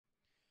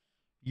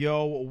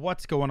Yo,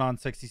 what's going on,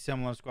 Sexy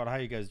Similar Squad? How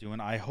you guys doing?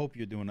 I hope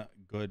you're doing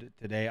good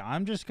today.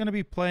 I'm just gonna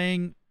be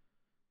playing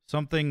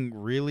something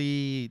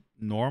really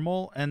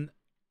normal, and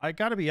I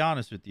gotta be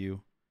honest with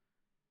you,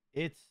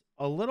 it's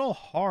a little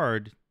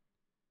hard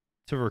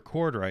to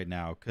record right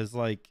now because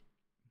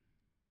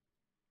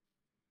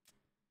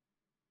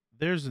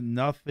there's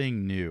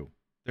nothing new.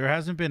 There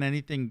hasn't been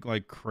anything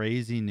like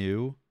crazy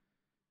new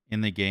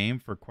in the game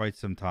for quite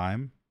some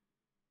time.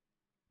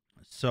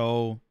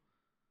 So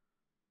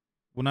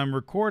when I'm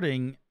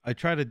recording, I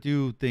try to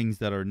do things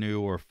that are new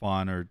or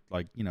fun or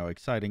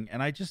exciting,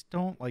 and I just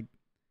don't like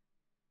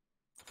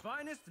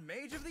Finest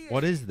mage of the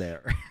what is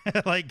there?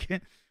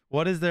 Like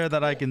what is there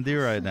that I can do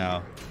right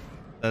now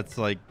that's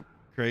like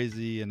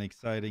crazy and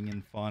exciting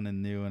and fun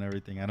and new and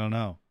everything? I don't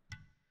know.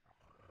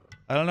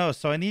 I don't know.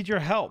 So I need your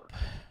help.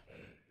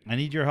 I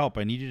need your help.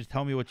 I need you to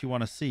tell me what you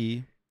want to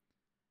see.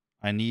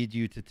 I need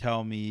you to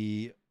tell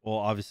me, well,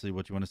 obviously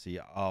what you want to see,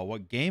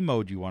 what game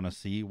mode you want to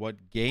see,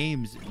 what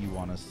games you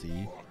want to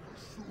see.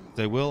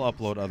 I will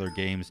upload other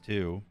games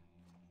too.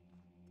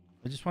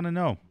 I just want to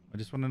know. I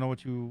just want to know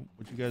what you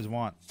guys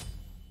want.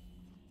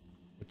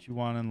 What you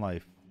want in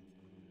life.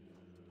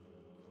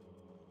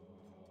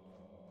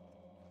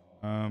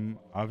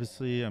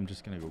 Obviously I'm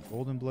just gonna go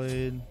Golden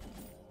Blade.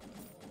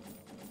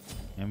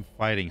 I'm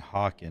fighting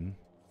Hawken.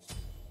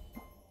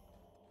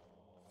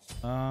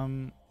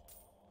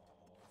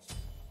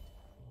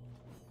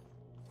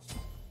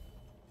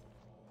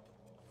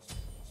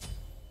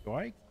 Do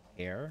I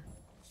care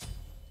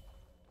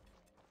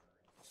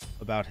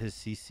about his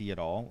CC at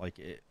all? Like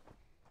it?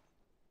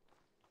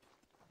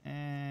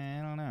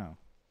 I don't know.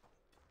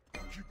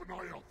 Keep an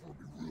eye out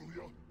for me, will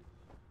ya?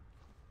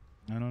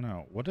 I don't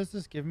know. What does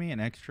this give me? An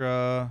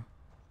extra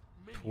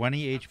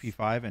 20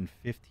 HP5 and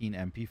 15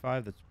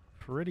 MP5? That's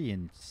pretty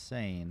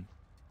insane.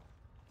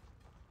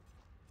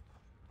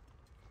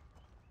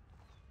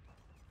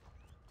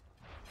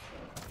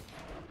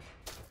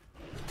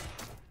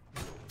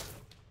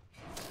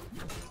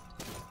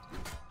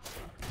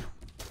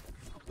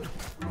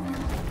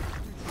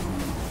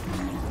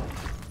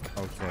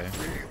 Okay.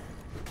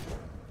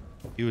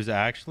 He was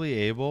actually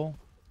able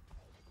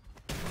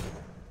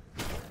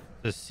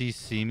to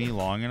CC me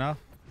long enough.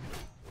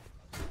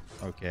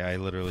 Okay, I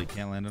literally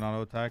can't land an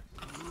auto attack.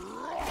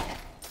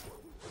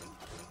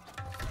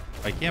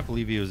 I can't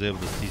believe he was able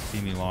to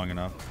CC me long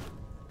enough.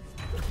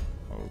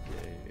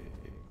 Okay.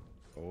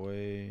 Go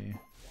away.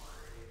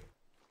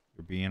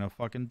 You're being a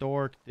fucking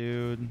dork,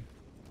 dude.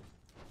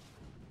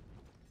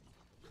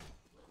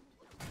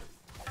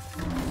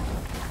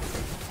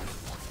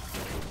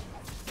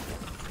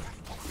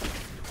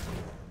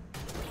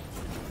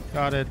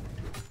 Got it.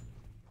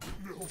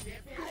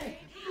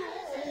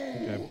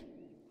 Okay.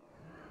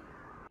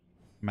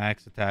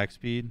 Max attack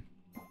speed.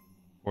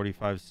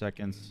 45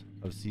 seconds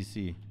of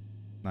CC.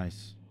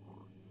 Nice.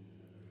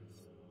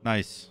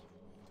 Nice.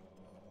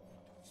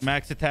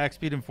 Max attack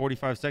speed and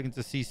 45 seconds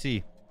of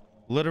CC.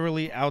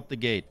 Literally out the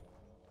gate.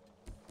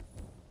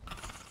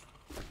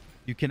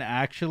 You can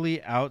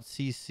actually out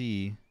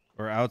CC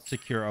or out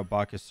secure a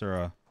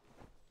Bakasura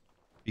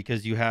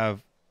because you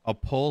have a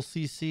pull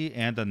CC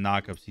and a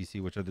knockup CC,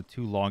 which are the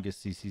two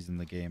longest CCs in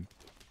the game.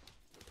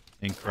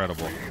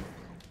 Incredible.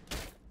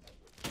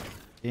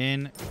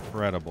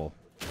 Incredible.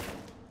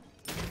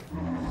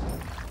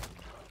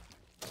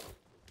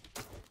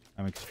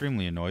 I'm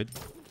extremely annoyed.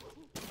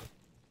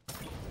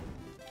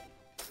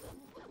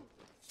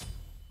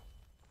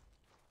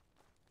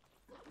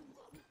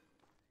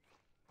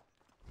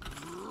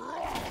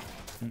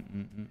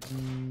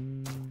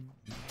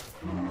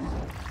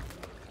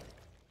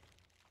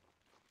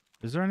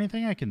 Is there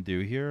anything I can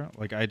do here?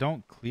 Like, I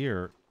don't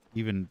clear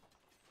even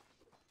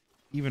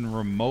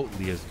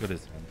remotely as good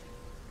as him.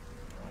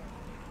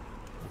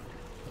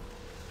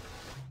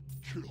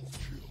 Chill.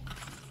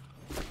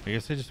 I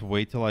guess I just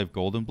wait till I have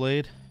Golden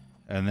Blade,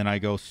 and then I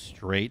go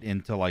straight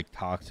into like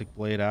Toxic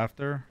Blade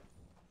after.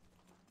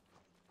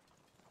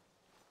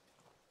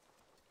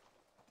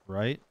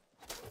 Right?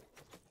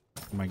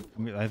 I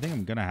think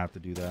I'm gonna have to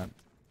do that.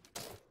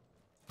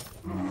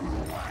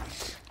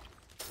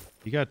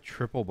 You got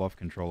triple buff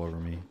control over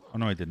me. Oh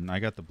no, I didn't. I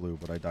got the blue,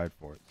 but I died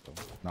for it, so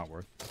not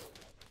worth.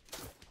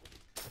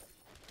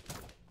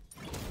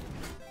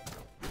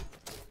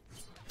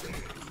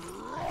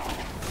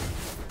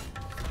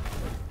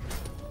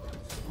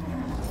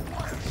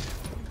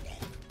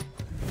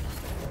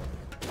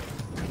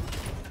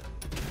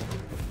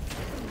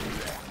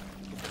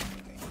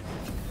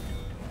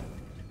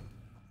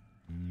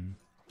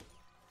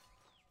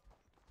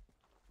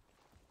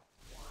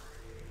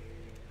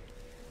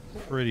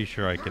 Pretty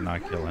sure I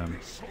cannot kill him.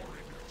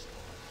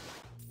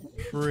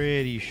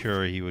 Pretty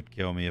sure he would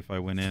kill me if I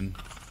went in.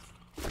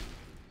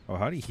 Oh,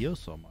 how'd he heal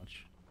so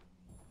much?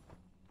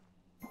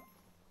 Is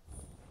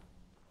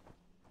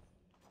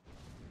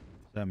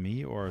that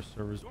me or are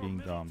servers being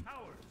dumb?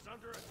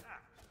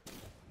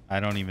 I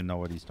don't even know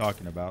what he's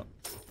talking about.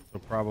 So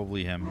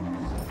probably him.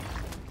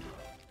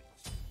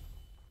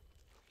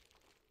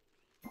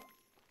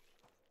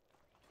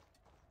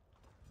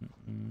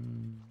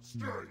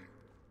 Stay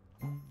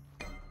All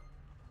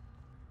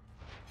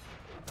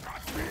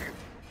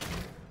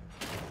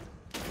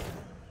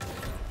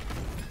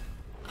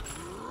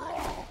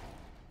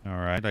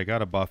right, I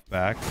got a buff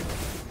back.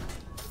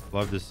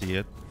 Love to see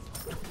it.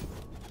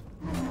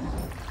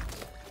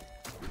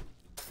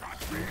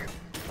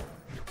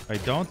 I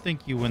don't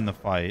think you win the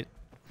fight.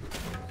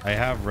 I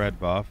have red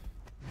buff.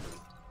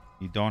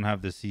 You don't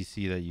have the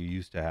CC that you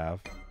used to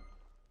have.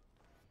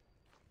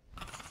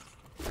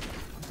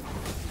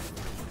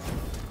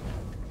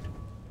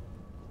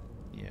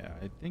 Yeah,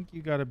 I think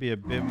you got to be a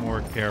bit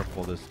more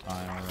careful this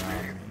time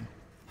around me.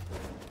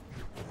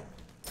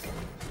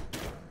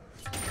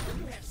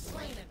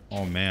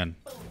 Oh, man.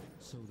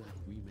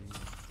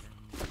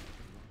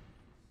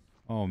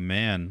 Oh,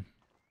 man.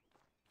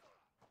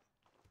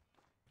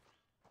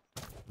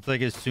 It's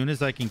like as soon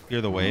as I can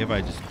clear the wave,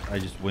 I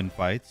just win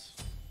fights.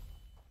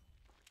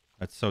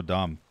 That's so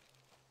dumb.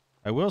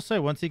 I will say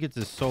once he gets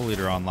his soul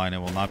leader online, it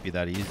will not be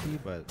that easy,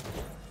 but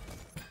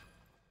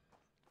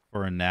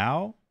for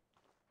now,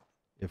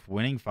 if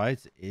winning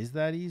fights is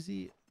that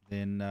easy,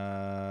 then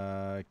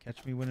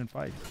catch me winning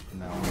fights.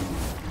 No.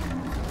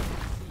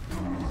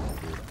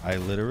 Dude, I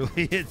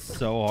literally, it's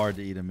so hard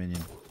to eat a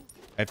minion.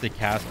 I have to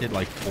cast it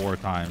like 4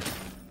 times.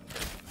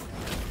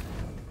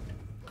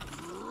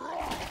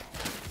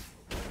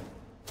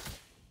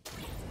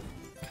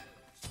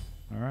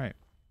 Alright.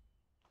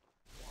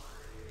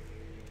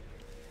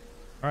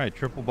 Alright,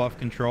 triple buff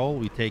control.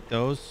 We take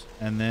those.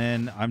 And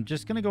then I'm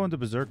just going to go into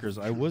Berserkers.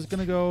 I was going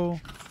to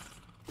go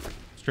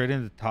straight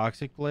into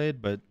Toxic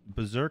Blade, but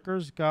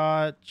Berserkers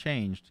got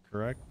changed,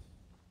 correct?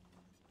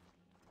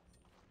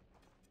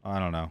 I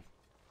don't know.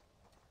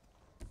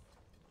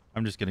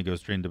 I'm just going to go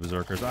straight into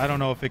Berserkers. I don't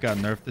know if it got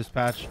nerfed this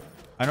patch.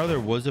 I know there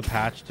was a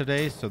patch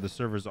today, so the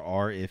servers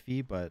are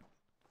iffy, but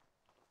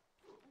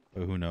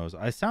who knows?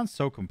 I sound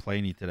so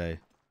complainy today.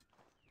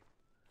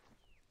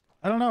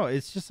 I don't know.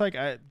 It's just like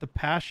the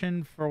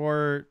passion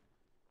for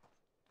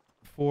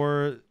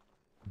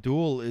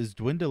Duel is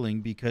dwindling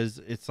because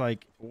it's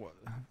like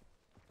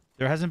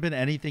there hasn't been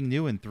anything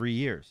new in 3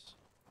 years.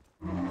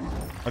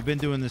 I've been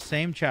doing the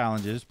same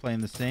challenges, playing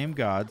the same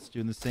gods,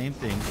 doing the same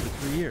things for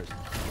 3 years.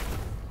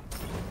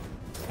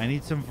 I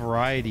need some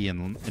variety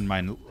in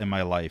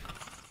my life.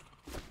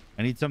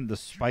 I need something to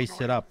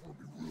spice it up.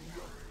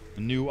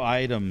 New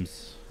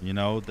items, you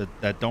know,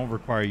 that don't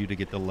require you to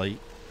get the late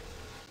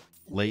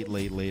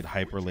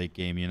hyper late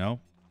game, you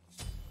know?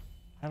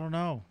 I don't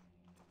know.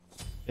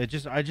 I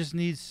just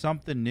need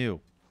something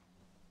new.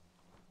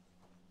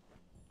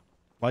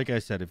 Like I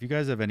said, if you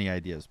guys have any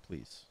ideas,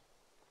 please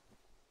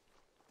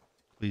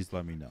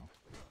let me know.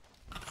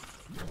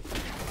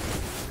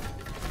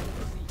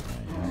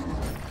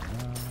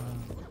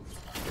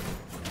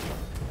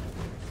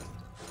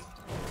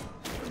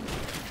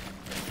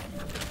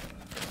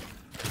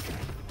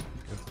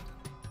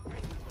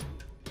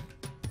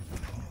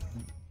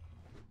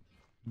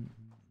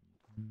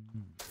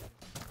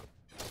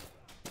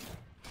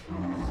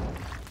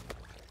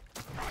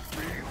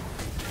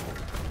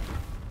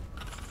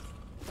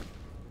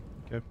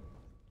 Okay.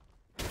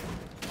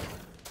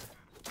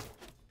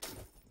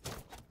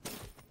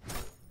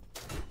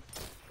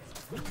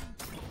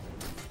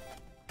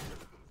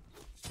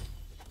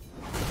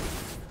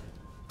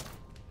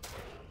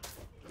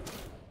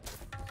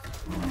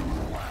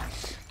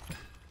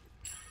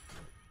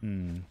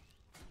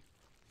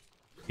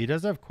 He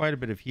does have quite a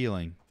bit of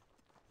healing,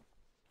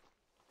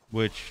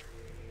 which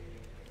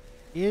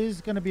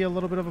is going to be a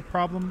little bit of a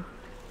problem.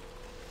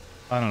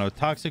 I don't know.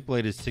 Toxic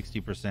Blade is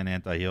 60%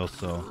 anti-heal,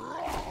 so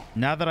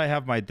now that I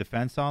have my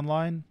defense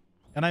online,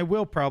 and I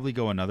will probably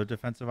go another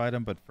defensive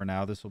item, but for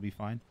now this will be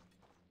fine.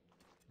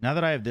 Now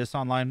that I have this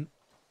online,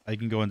 I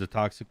can go into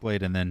Toxic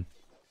Blade, and then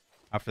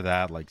after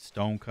that, like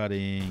stone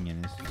cutting,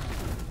 and it's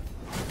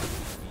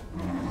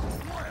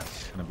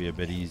going to be a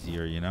bit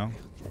easier, you know?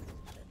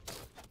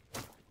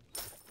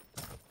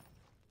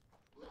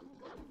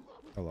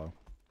 Hello.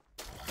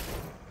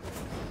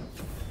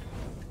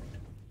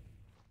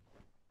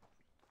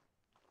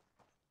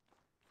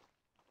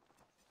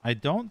 I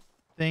don't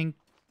think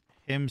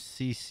him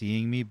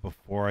CCing me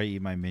before I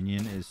eat my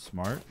minion is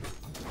smart.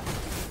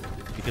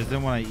 Because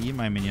then when I eat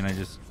my minion, I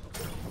just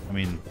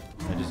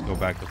go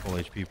back to full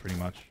HP pretty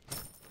much.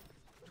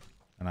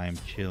 And I am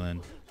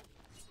chilling.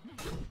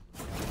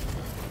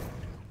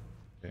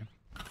 Okay.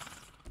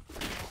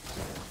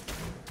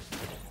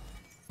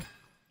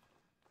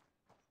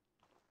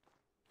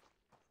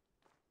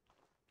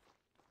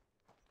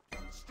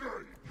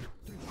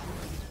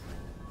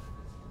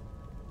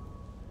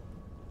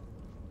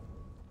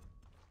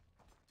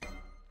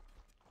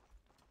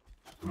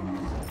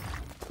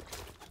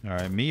 All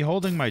right, me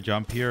holding my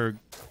jump here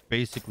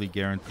basically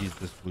guarantees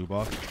this blue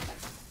buff.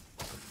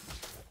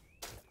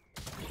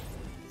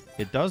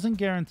 It doesn't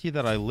guarantee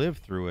that I live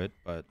through it,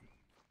 but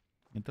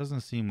it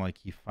doesn't seem like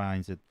he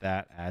finds it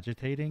that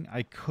agitating.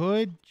 I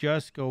could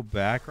just go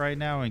back right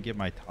now and get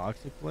my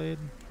Toxic Blade.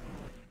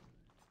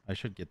 I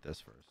should get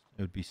this first.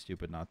 It would be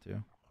stupid not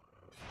to.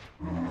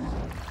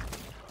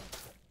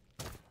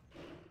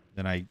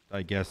 Then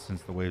I guess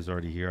since the wave's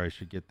already here, I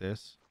should get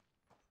this.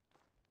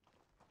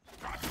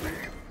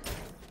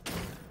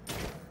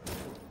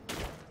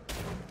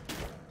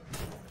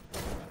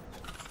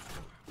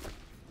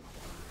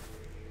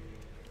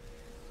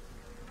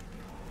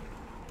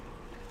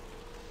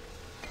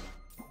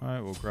 All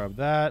right, we'll grab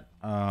that.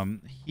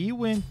 He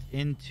went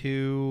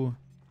into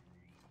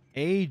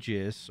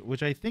Aegis,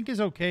 which I think is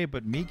okay,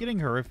 but me getting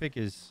Horrific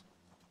is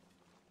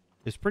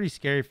pretty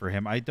scary for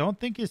him. I don't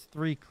think his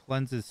 3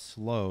 cleanses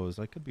slows.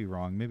 I could be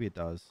wrong. Maybe it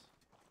does.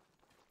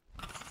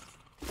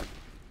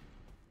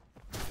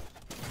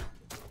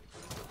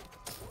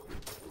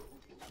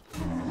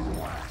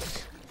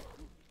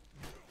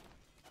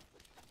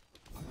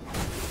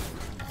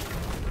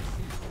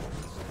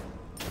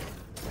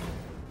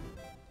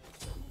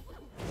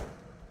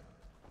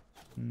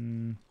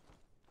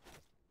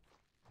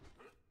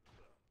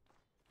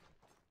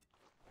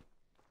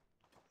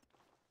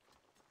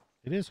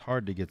 It is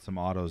hard to get some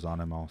autos on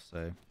him, I'll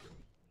say.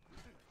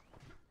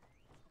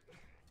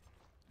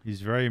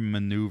 He's very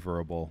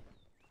maneuverable.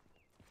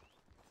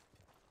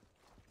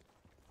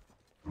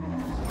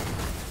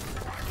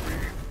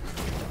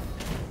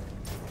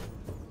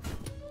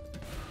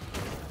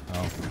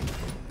 Oh.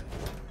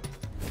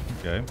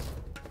 Okay.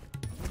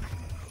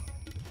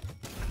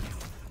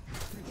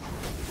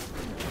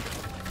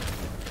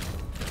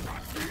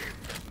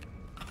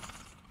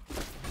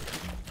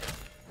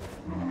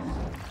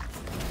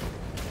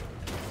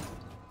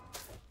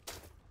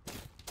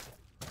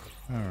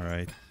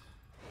 Alright.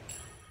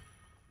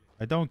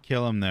 I don't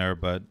kill him there,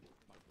 but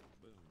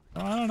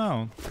I don't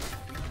know.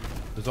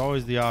 There's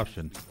always the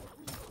option.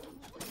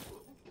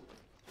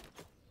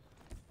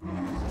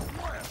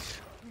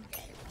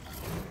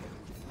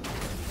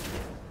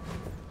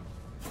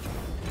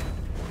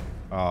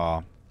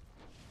 Aw.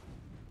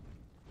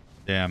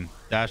 Damn.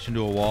 Dash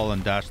into a wall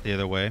and dash the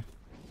other way.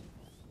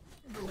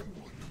 No one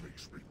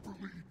makes me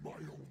bleed my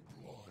own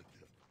blood.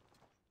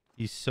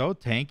 He's so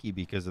tanky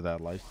because of that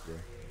lifesteal.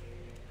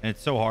 And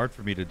it's so hard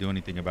for me to do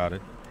anything about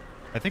it.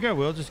 I think I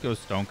will just go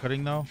stone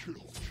cutting though.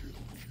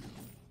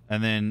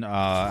 And then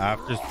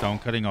after stone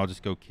cutting, I'll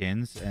just go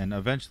Kins. And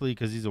eventually,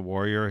 because he's a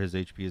warrior, his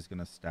HP is going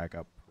to stack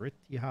up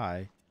pretty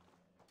high.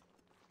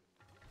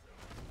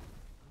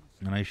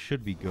 And I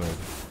should be good.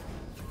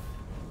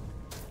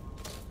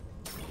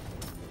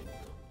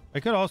 I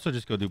could also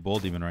just go do Bull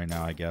Demon right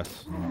now, I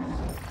guess.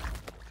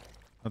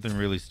 Nothing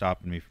really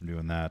stopping me from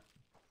doing that.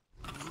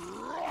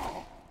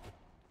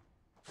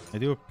 I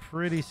do a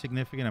pretty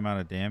significant amount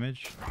of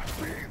damage.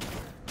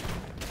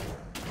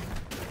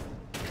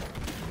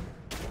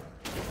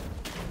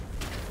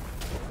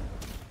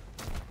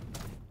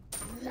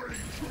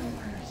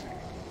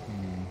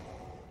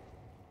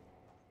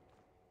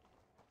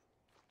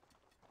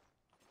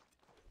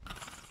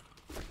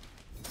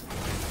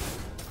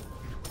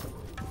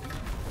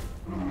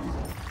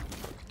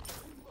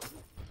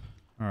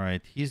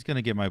 Alright, he's going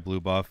to get my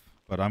blue buff,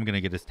 but I'm going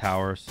to get his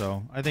tower,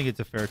 so I think it's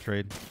a fair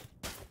trade.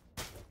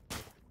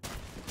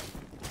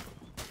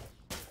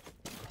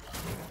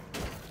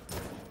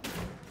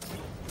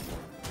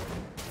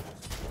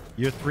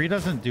 Your 3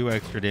 doesn't do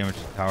extra damage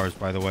to towers,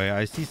 by the way.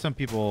 I see some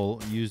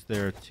people use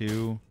their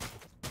 2.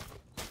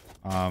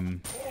 I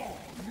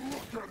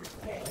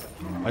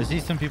see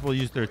some people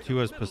use their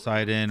 2 as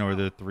Poseidon or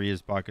their 3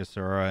 as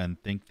Bakasura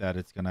and think that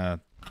it's going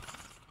to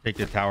take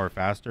the tower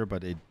faster,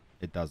 but it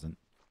doesn't.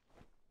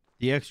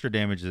 The extra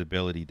damage is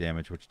ability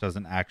damage, which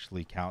doesn't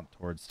actually count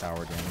towards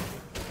tower damage.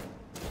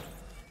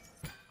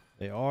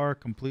 They are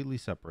completely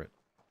separate.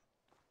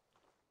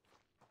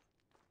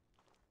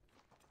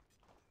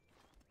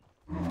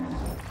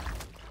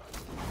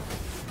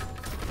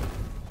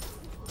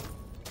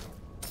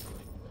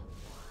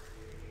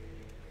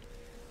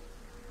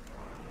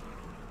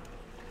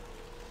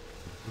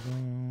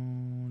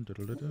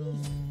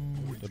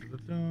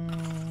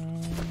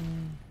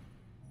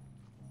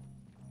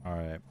 All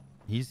right.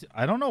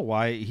 I don't know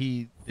why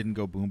he didn't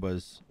go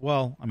Boombas.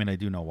 Well, I mean, I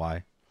do know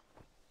why.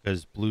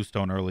 Because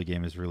Bluestone early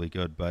game is really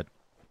good, but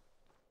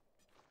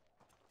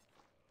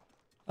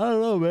I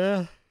don't know,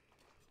 man.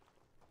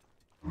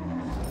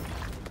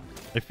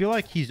 I feel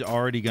like he's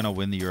already going to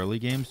win the early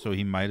game, so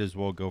he might as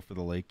well go for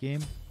the late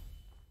game.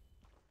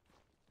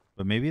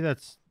 But maybe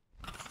that's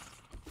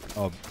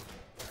a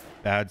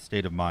bad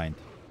state of mind.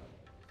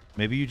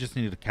 Maybe you just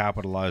need to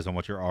capitalize on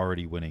what you're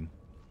already winning.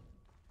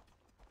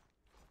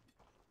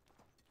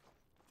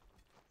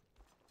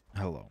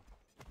 Hello.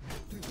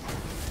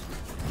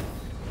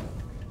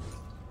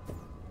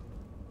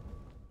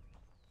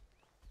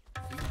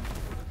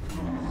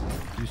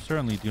 You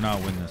certainly do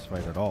not win this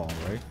fight at all,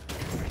 right?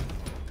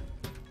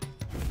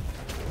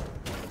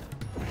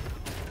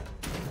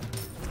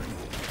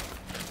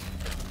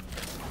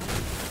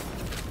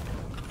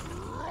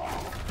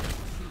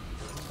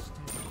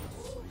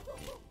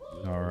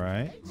 All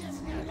right.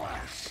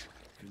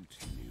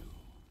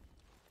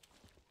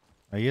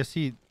 I guess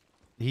he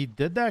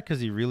did that because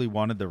he really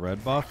wanted the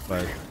red buff,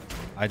 but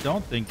I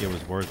don't think it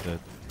was worth it.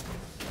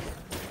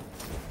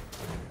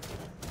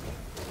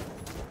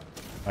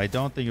 I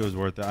don't think it was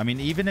worth it. I mean,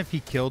 even if he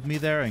killed me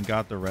there and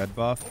got the red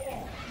buff,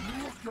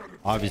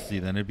 obviously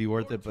then it'd be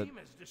worth it. But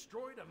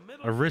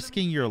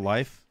risking your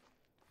life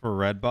for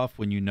red buff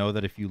when you know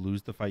that if you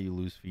lose the fight, you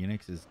lose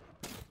Phoenix is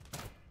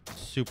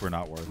super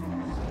not worth it.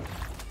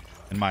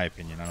 In my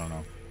opinion, I don't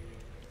know.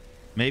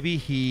 Maybe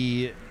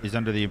he is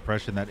under the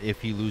impression that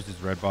if he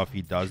loses red buff,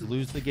 he does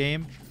lose the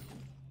game.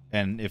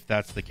 And if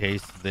that's the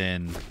case,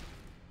 then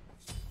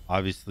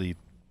obviously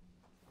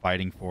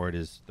fighting for it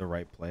is the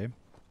right play.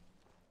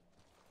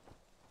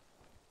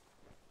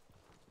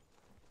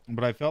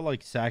 But I felt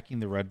like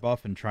sacking the red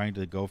buff and trying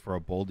to go for a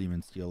Bull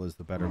Demon steal is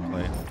the better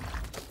play.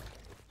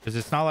 Because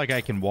it's not like I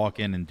can walk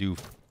in and do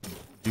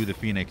the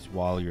Phoenix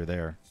while you're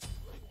there.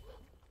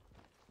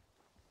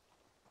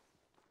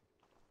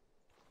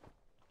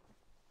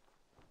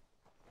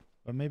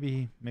 But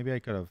maybe I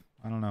could have.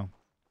 I don't know.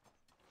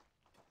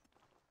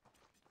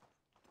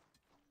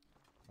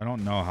 I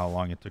don't know how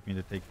long it took me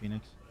to take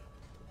Phoenix.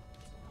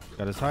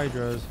 Got his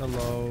Hydras.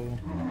 Hello.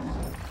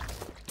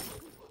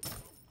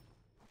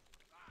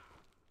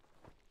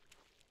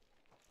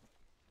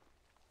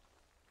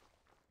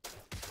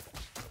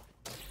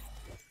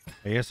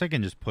 I guess I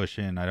can just push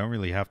in. I don't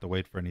really have to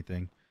wait for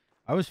anything.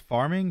 I was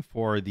farming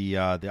for the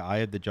Eye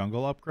of the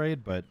Jungle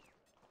upgrade, but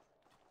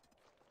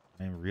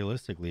I mean,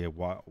 realistically,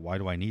 why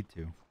do I need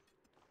to?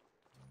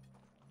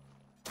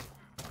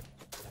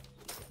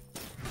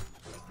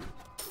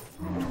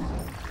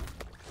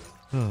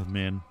 Oh,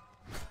 man.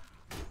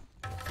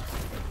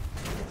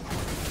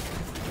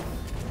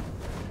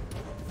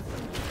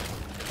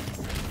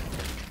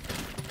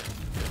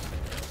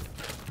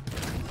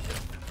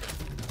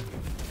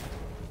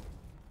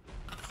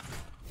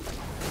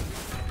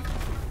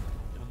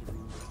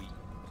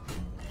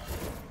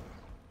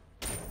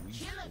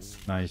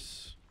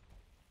 Nice.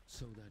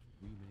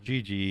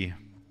 GG.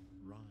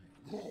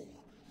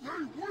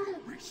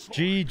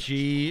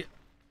 GG.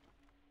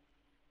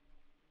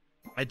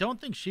 I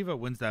don't think Shiva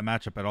wins that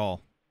matchup at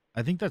all.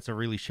 I think that's a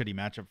really shitty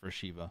matchup for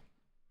Shiva.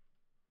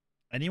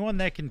 Anyone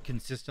that can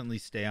consistently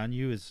stay on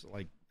you is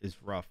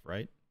rough,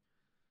 right?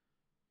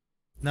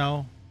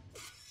 No.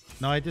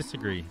 No, I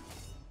disagree.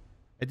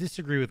 I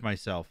disagree with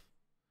myself.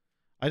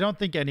 I don't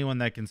think anyone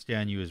that can stay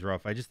on you is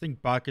rough. I just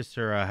think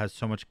Bakasura has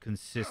so much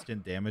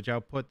consistent damage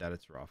output that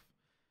it's rough.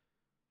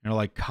 You know,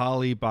 like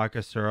Kali,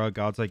 Bakasura,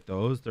 gods like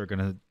those, they're going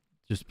to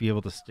just be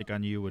able to stick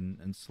on you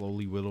and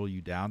slowly whittle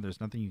you down.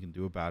 There's nothing you can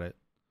do about it.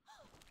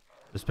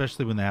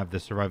 Especially when they have the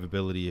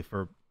survivability.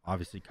 For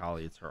obviously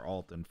Kali, it's her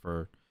ult, and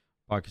for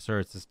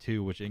Bakasura, it's this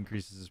 2, which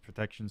increases his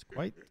protections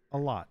quite a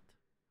lot.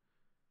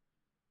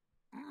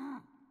 I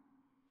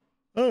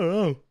don't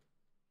know.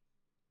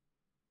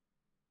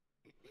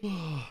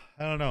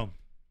 I don't know.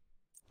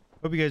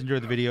 Hope you guys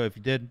enjoyed the video. If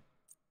you did,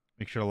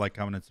 make sure to like,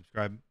 comment, and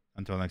subscribe.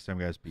 Until next time,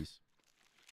 guys. Peace.